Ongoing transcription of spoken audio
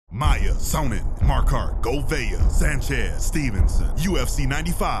Maia, Sonnen, Marquardt, Gouveia, Sanchez, Stevenson.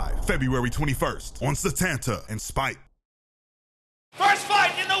 UFC95, February 21st on Satanta and Spike. First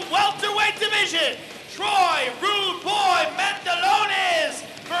fight in the welterweight division. Troy, Rude Boy, Mandaloniz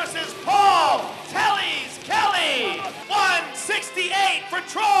versus Paul, Kelly. 168 for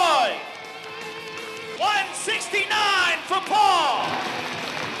Troy. 169 for Paul.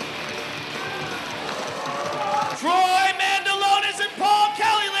 Troy, Mandaloniz, and Paul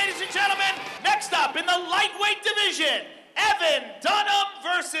Kelly, ladies and gentlemen. Next up in the lightweight division, Dunham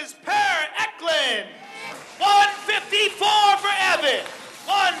versus Eklund. 154 for Evan,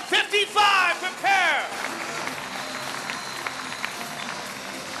 155 for Per.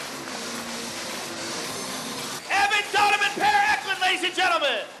 Dunham and Eklund, ladies and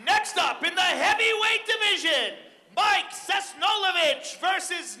gentlemen. Next up in the heavyweight division, Ciesnolevicz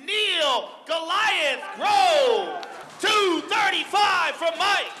versus Neil Goliath Grove. 235 for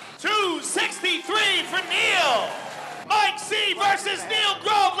Mike, 263 for Neil. Mike C versus Neil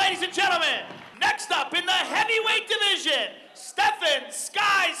Grove, ladies and gentlemen. Next up in the heavyweight division, Stefan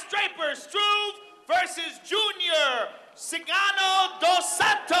Skyscraper Struve versus Junior Cigano dos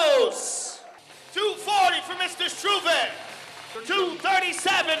Santos. 240 for Mr. Struve,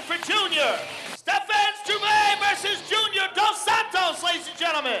 237 for Junior. Stefan Struve versus Junior dos Santos, ladies and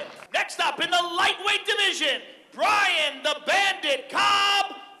gentlemen. Next up in the lightweight division, Brian the Bandit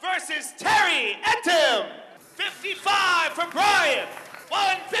Cobb versus Terry Etim. 55 for Brian,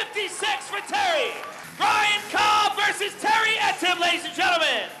 156 for Terry. Brian Cobb versus Terry Etim, ladies and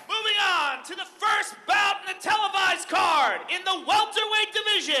gentlemen. Moving on to the first bout in the televised card in the welterweight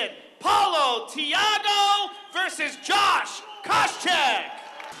division, Paulo Thiago versus Josh Koscheck.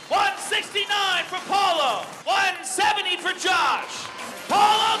 169 for Paulo, 170 for Josh.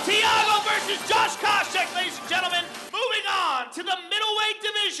 Paulo Thiago versus Josh Koscheck, ladies and gentlemen. Moving on to the middleweight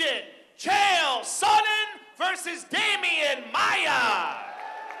division, Chael Sonnen versus Demian Maia.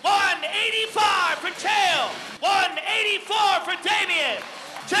 185 for Chael, 184 for Demian.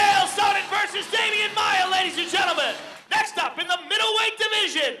 Chael Sonnen versus Demian Maia, ladies and gentlemen. Next up in the middleweight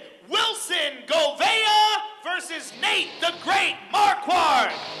division, Wilson Gouveia versus Nate the Great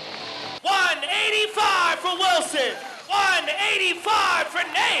Marquardt. 185 for Wilson, 185 for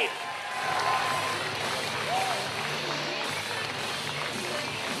Nate.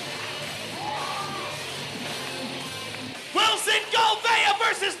 Wilson Gouveia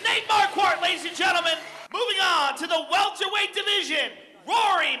versus Nate Marquardt, ladies and gentlemen. Moving on to the welterweight division,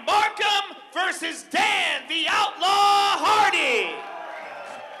 Rory Markham versus Dan the Outlaw Hardy.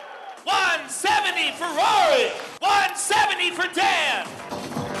 170 for Rory, 170 for Dan.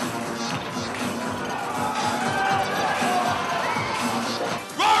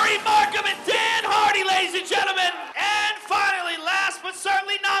 Rory Markham and Dan Hardy, ladies and gentlemen. And finally, last but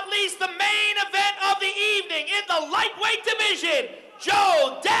certainly not least, the main event of the evening in the lightweight division,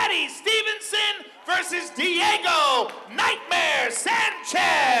 Joe Daddy Stevenson versus Diego Nightmare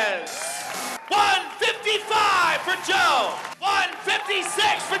Sanchez. 155 for Joe,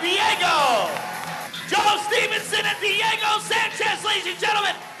 156 for Diego. Joe Stevenson and Diego Sanchez, ladies and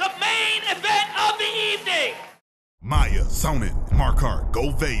gentlemen, the main event of the evening. Maia, Sonnen, Marquardt,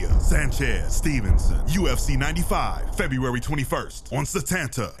 Gouveia, Sanchez, Stevenson. UFC95, February 21st on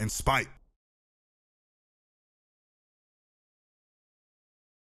Satanta and Spike.